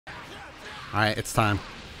Alright, it's time.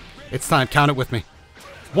 It's time. Count it with me.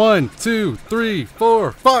 1, 2, 3,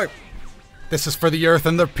 4, 5. This is for the Earth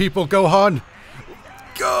and the people, Gohan.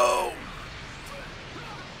 Go!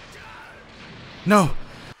 No.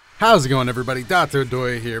 How's it going, everybody?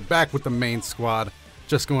 Dotodoya here, back with the main squad.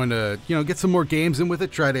 Just going to, get some more games in with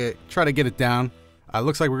it. Try to get it down.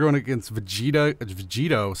 Looks like we're going against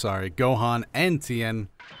Gohan, and Tien.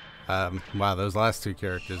 Wow, those last two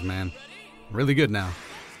characters, man, really good now.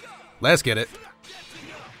 Let's get it.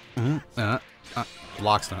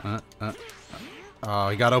 Block stun. Oh,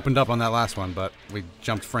 he got opened up on that last one, but we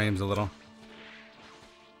jumped frames a little.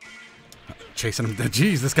 Chasing him.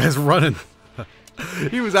 Jeez, this guy's running.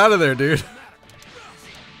 He was out of there, dude.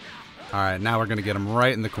 Alright, now we're going to get him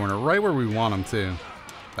right in the corner. Right where we want him, too.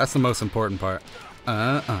 That's the most important part.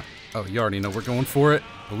 Oh, you already know we're going for it.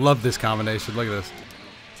 I love this combination. Look at this.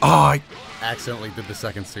 Oh, I accidentally did the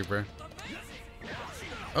second super.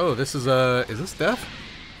 Oh, this is this death?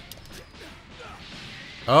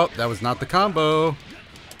 Oh, that was not the combo.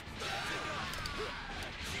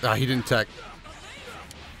 Ah, he didn't tech.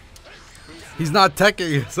 He's not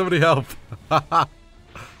teching. Somebody help.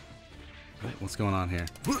 What's going on here?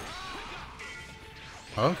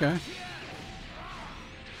 Okay.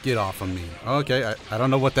 Get off of me. Okay, I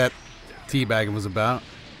don't know what that teabagging was about.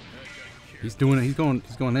 He's doing it. He's going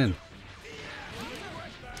in.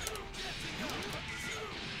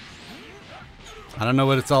 I don't know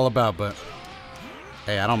what it's all about, but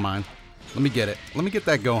hey, I don't mind. Let me get it. Let me get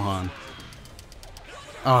that Gohan.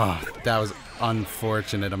 Oh, that was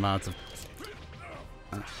unfortunate amounts of...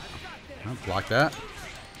 I'll block that.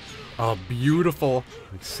 Oh, beautiful.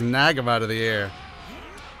 Snag him out of the air.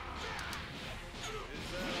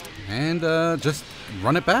 And just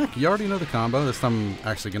run it back. You already know the combo. This time I'm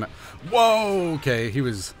actually gonna... Whoa! Okay, he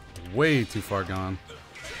was way too far gone.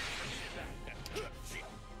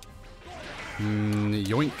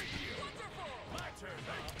 Yoink.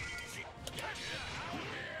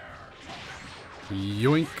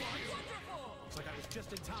 Yoink.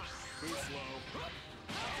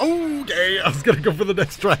 Okay, I was gonna go for the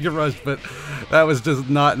next Dragon Rush, but that was just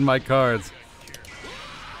not in my cards.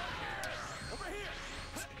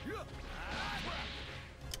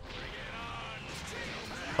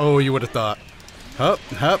 Oh, you would have thought. Hup,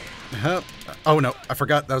 hup, hup. Oh no, I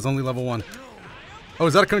forgot that was only level 1. Oh,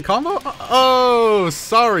 is that a combo? Oh,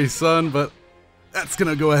 sorry, son, but that's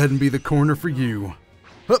gonna go ahead and be the corner for you.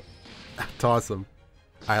 Hup. Toss him.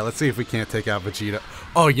 Alright, let's see if we can't take out Vegeta.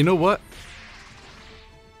 Oh, you know what?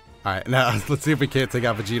 Alright, now let's see if we can't take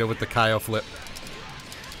out Vegeta with the Kaio flip.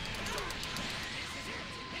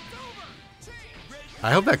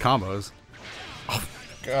 I hope that combos. Oh,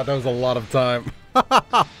 God, that was a lot of time.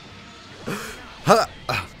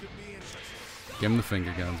 Give him the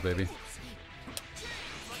finger guns, baby.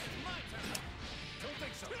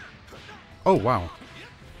 Oh, wow.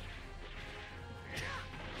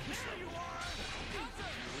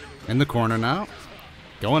 In the corner now.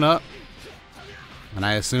 Going up. And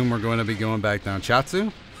I assume we're going to be going back down.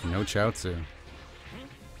 Chaozu? No Chaozu.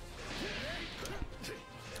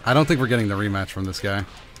 I don't think we're getting the rematch from this guy.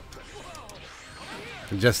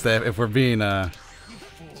 Just that if we're being...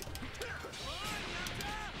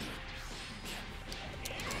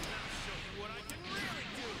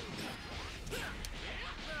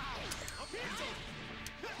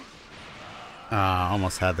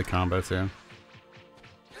 almost had the combo too.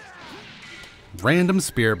 Random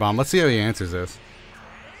spear bomb. Let's see how he answers this.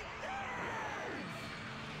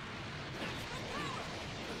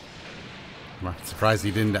 I'm surprised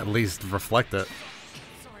he didn't at least reflect it.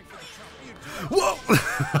 Whoa!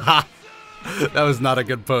 That was not a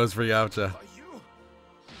good pose for Yamcha.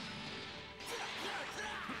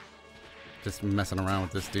 Just messing around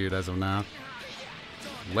with this dude as of now.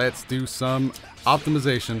 Let's do some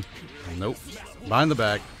optimization. Nope. Behind the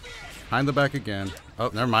back. Behind the back again. Oh,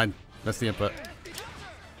 never mind. That's the input.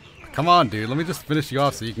 Come on, dude. Let me just finish you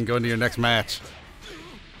off so you can go into your next match.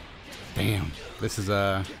 Damn. This is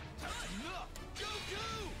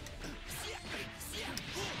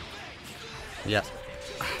yeah.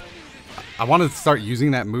 I wanted to start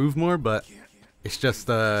using that move more, but it's just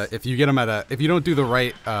if you get them if you don't do the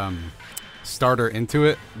right starter into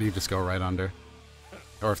it, you just go right under.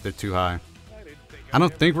 Or if they're too high. I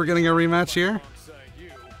don't think we're getting a rematch here.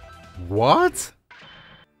 What?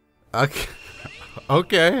 Okay.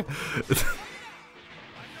 Okay.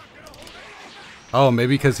 Oh,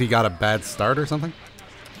 maybe because he got a bad start or something?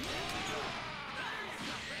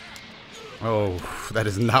 Oh, that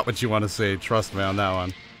is not what you want to say. Trust me on that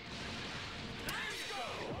one.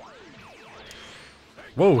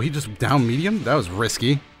 Whoa, he just down medium? That was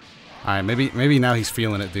risky. Alright, maybe now he's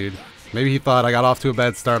feeling it, dude. Maybe he thought I got off to a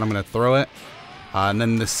bad start, I'm going to throw it. And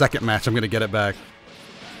then the second match, I'm going to get it back.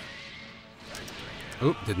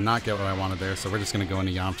 Oop, did not get what I wanted there, so we're just going to go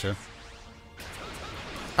into Yamcha.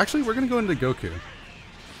 Actually, we're going to go into Goku.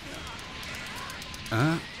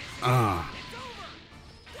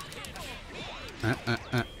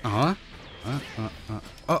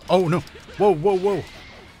 Oh, no. Whoa, whoa, whoa.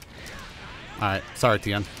 Alright, sorry,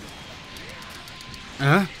 Tien.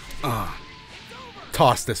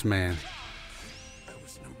 Toss this man.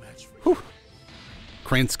 Whew.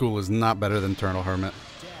 Crane School is not better than Turtle Hermit.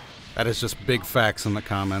 That is just big facts in the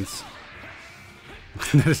comments.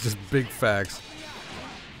 That is just big facts.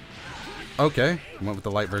 Okay, went with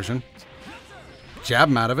the light version. Jab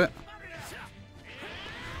him out of it.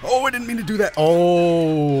 Oh, I didn't mean to do that.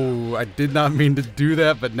 Oh, I did not mean to do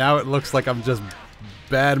that, but now it looks like I'm just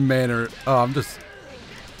bad manner. Oh,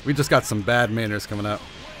 we just got some bad manners coming up.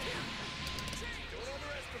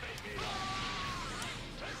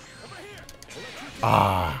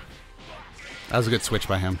 Ah, that was a good switch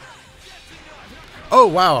by him. Oh,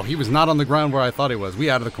 wow, he was not on the ground where I thought he was. We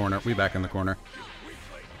out of the corner. We back in the corner.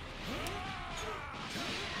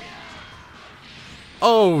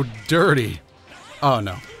 Oh, dirty. Oh,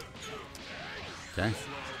 no. Okay.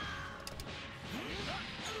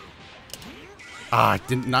 Ah, I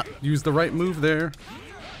did not use the right move there.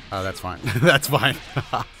 Oh, that's fine. That's fine.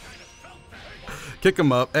 Kick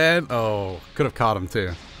him up, and oh, could have caught him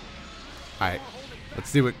too. Alright, let's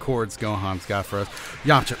see what chords Gohan's got for us.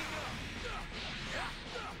 Yamcha.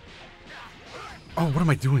 Oh, what am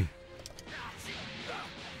I doing?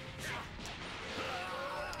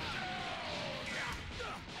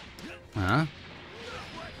 Huh?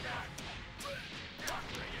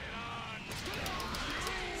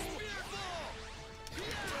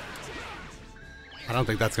 I don't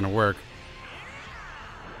think that's gonna work.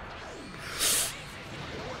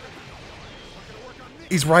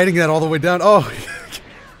 He's riding that all the way down. Oh!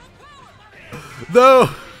 No!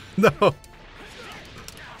 No!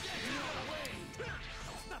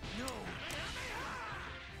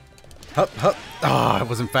 Hup, hup. Ah, oh, it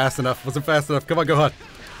wasn't fast enough. Wasn't fast enough. Come on, Gohan.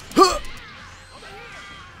 Huh!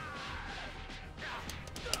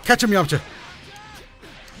 Catch him, Yamcha.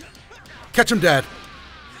 Catch him, Dad.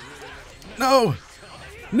 No!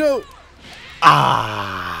 No!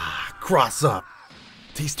 Ah! Cross up.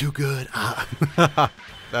 He's too good. Ah.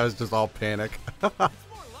 That was just all panic.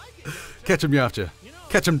 Catch him, Yamcha.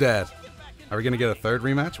 Catch him, Dad. Are we going to get a third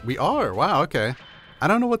rematch? We are. Wow, okay. I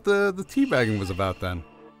don't know what the teabagging was about then.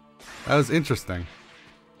 That was interesting.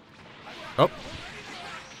 Oh.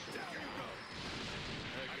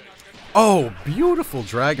 Oh, beautiful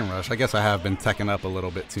Dragon Rush. I guess I have been teching up a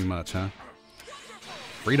little bit too much, huh?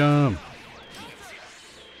 Freedom.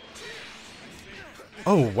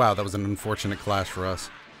 Oh, wow, that was an unfortunate clash for us.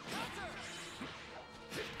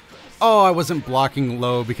 Oh, I wasn't blocking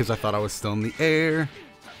low because I thought I was still in the air.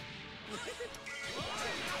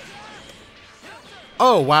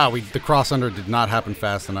 Oh, wow, the cross under did not happen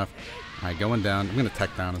fast enough. All right, going down. I'm going to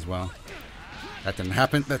tech down as well. That didn't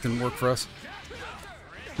happen. That didn't work for us.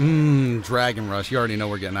 Dragon Rush. You already know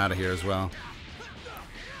we're getting out of here as well.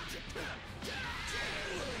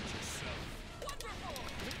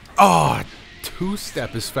 Oh,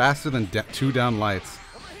 two-step is faster than two down lights.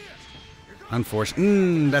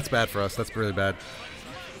 Unfortunately. That's bad for us. That's really bad.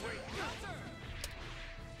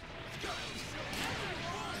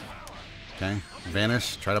 Okay.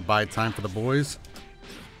 Vanish. Try to buy time for the boys.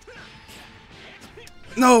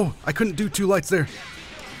 No! I couldn't do two lights there.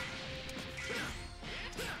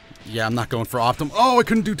 Yeah, I'm not going for Optim. Oh, I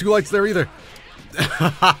couldn't do two lights there either.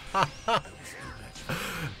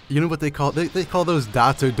 You know what they call? They call those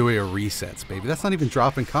Dotodoya resets, baby. That's not even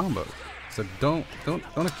dropping combos. So don't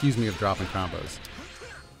accuse me of dropping combos.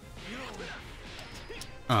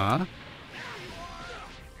 All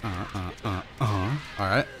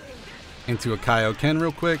right. Into a Kaioken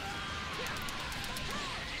real quick.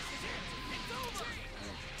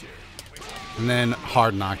 And then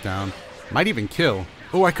hard knockdown. Might even kill.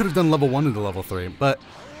 Oh, I could have done level 1 into level 3, but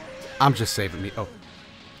I'm just saving me. Oh.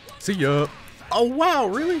 See ya. Oh, wow,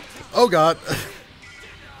 really? Oh, God.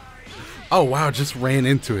 Oh, wow, just ran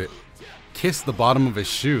into it. Kissed the bottom of his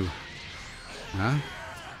shoe. Huh?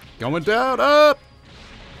 Going down, up!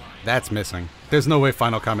 That's missing. There's no way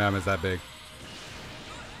Final Kamehameha is that big.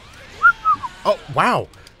 Oh, wow!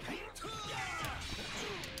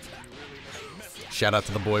 Shout out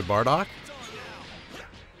to the boy Bardock.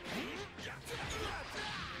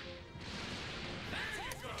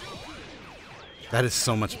 That is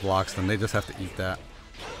so much blocks, then they just have to eat that.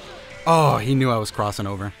 Oh, he knew I was crossing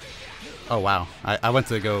over. Oh, wow. I went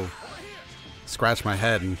to go scratch my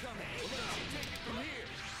head, and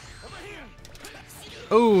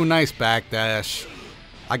Oh, nice backdash.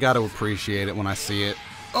 I gotta appreciate it when I see it.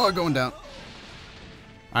 Oh, going down.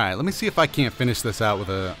 Alright, let me see if I can't finish this out with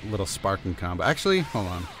a little sparking combo. Actually, hold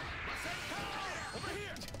on.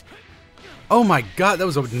 Oh my god, that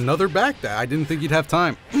was another backdash. I didn't think you'd have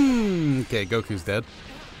time. Okay, Goku's dead.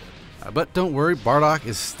 But don't worry, Bardock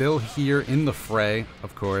is still here in the fray,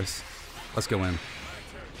 of course. Let's go in.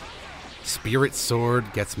 Spirit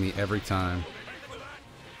Sword gets me every time.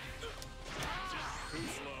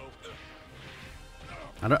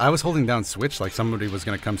 I was holding down switch like somebody was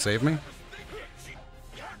going to come save me.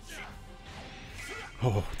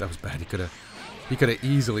 Oh, that was bad. He could have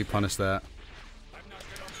easily punished that.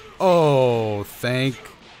 Oh,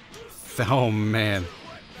 oh man.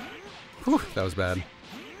 Whew, that was bad.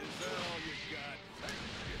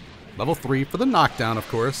 Level 3 for the knockdown, of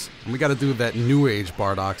course. And we got to do that new age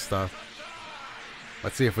Bardock stuff.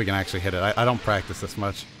 Let's see if we can actually hit it. I don't practice this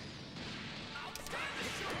much.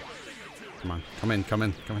 Come on. Come in, come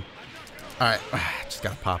in, come in. Alright. Just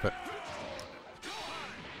got to pop it.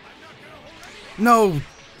 No!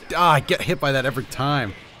 I get hit by that every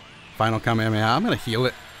time. Final Kamehameha. I'm going to heal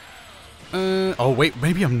it. Oh, wait.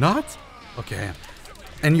 Maybe I'm not? Okay.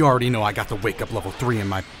 And you already know I got the wake up level 3 in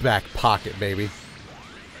my back pocket, baby.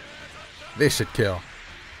 This should kill.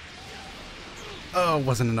 Oh,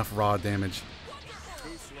 wasn't enough raw damage.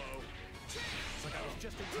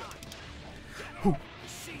 Whew.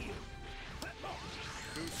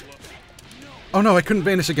 Oh no, I couldn't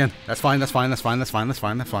vanish again. That's fine, that's fine, that's fine, that's fine, that's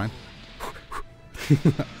fine, that's fine.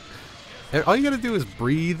 All you gotta do is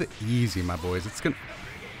breathe easy, my boys. It's gonna...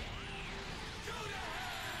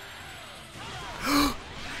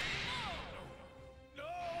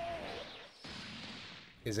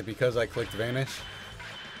 Is it because I clicked vanish?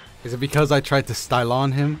 Is it because I tried to style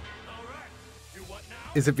on him?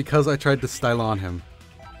 Is it because I tried to style on him?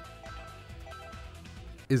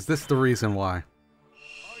 Is this the reason why?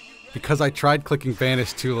 Because I tried clicking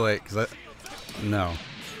vanish too late. No.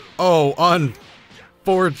 Oh,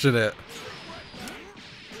 unfortunate.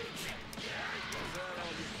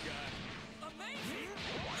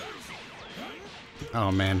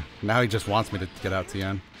 Oh man, now he just wants me to get out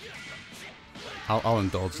Tien. I'll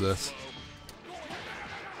indulge this.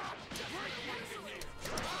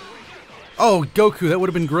 Oh, Goku, that would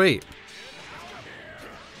have been great.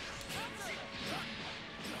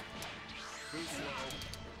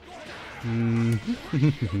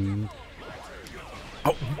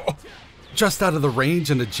 Oh, just out of the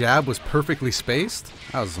range and the jab was perfectly spaced?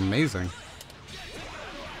 That was amazing.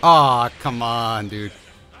 Aw, come on, dude.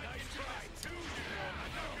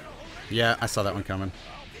 Yeah, I saw that one coming.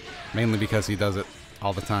 Mainly because he does it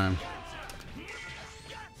all the time.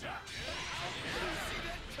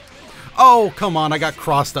 Oh, come on. I got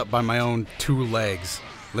crossed up by my own 2 legs.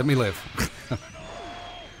 Let me live.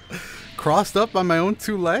 Crossed up by my own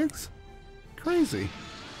 2 legs? Crazy.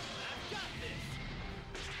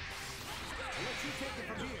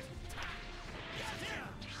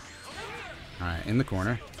 Alright, in the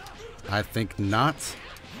corner. I think not.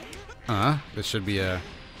 This should be a...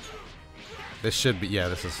 This should be... Yeah,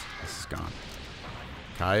 this is gone.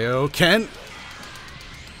 Kaioken!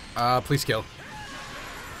 Please kill.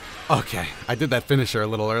 Okay, I did that finisher a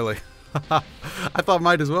little early. I thought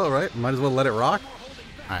might as well, right? Might as well let it rock.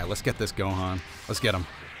 Alright, let's get this Gohan. Let's get him.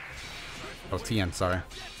 Oh, Tien, sorry.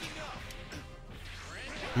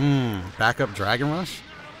 Backup Dragon Rush?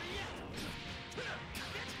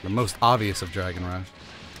 The most obvious of Dragon Rush.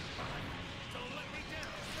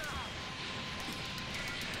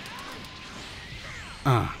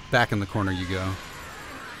 Back in the corner you go.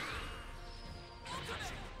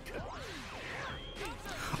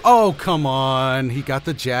 Oh, come on. He got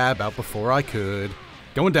the jab out before I could.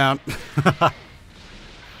 Going down.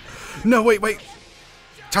 No, wait.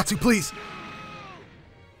 Tatsu, please.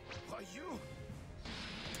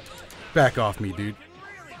 Back off me, dude.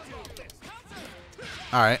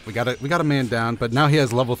 Alright, we got a man down, but now he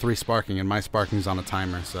has level 3 sparking, and my sparking's on a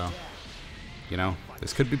timer, so... You know,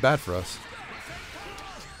 this could be bad for us.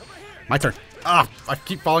 My turn. I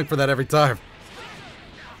keep falling for that every time.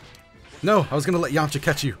 No, I was gonna let Yamcha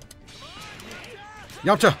catch you.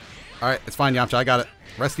 Yamcha! Alright, it's fine, Yamcha, I got it.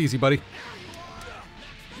 Rest easy, buddy.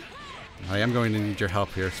 I am going to need your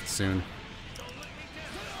help here soon.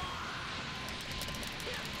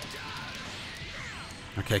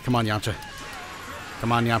 Okay, come on, Yamcha.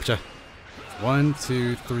 Come on, Yamcha. 1,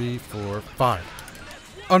 2, 3, 4,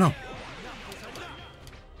 5. Oh no!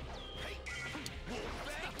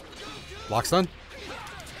 Block stun?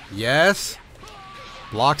 Yes!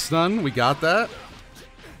 Block stun, we got that.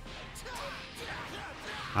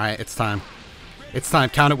 Alright, it's time. It's time,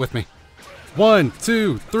 count it with me. 1,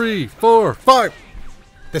 2, 3, 4, 5.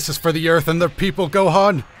 This is for the Earth and the people,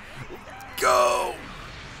 Gohan. Go!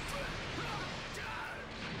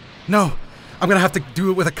 No, I'm gonna have to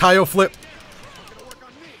do it with a Kaio flip.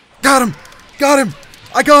 Got him! Got him!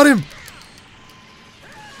 I got him!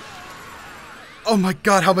 Oh my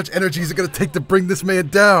god, how much energy is it gonna take to bring this man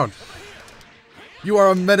down? You are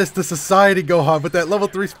a menace to society, Gohan, with that level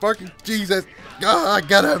 3 sparking. Jesus! Ah, I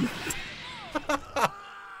got him!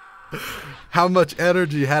 How much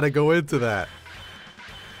energy had to go into that?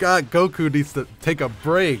 God, Goku needs to take a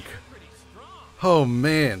break. Oh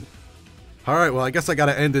man. Alright, well I guess I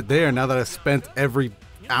gotta end it there now that I've spent every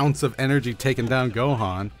ounce of energy taking down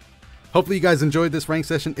Gohan. Hopefully you guys enjoyed this rank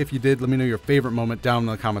session. If you did, let me know your favorite moment down in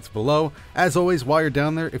the comments below. As always, while you're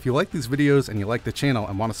down there, if you like these videos and you like the channel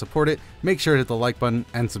and want to support it, make sure to hit the like button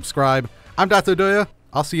and subscribe. I'm Dotodoya.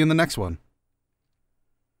 I'll see you in the next one.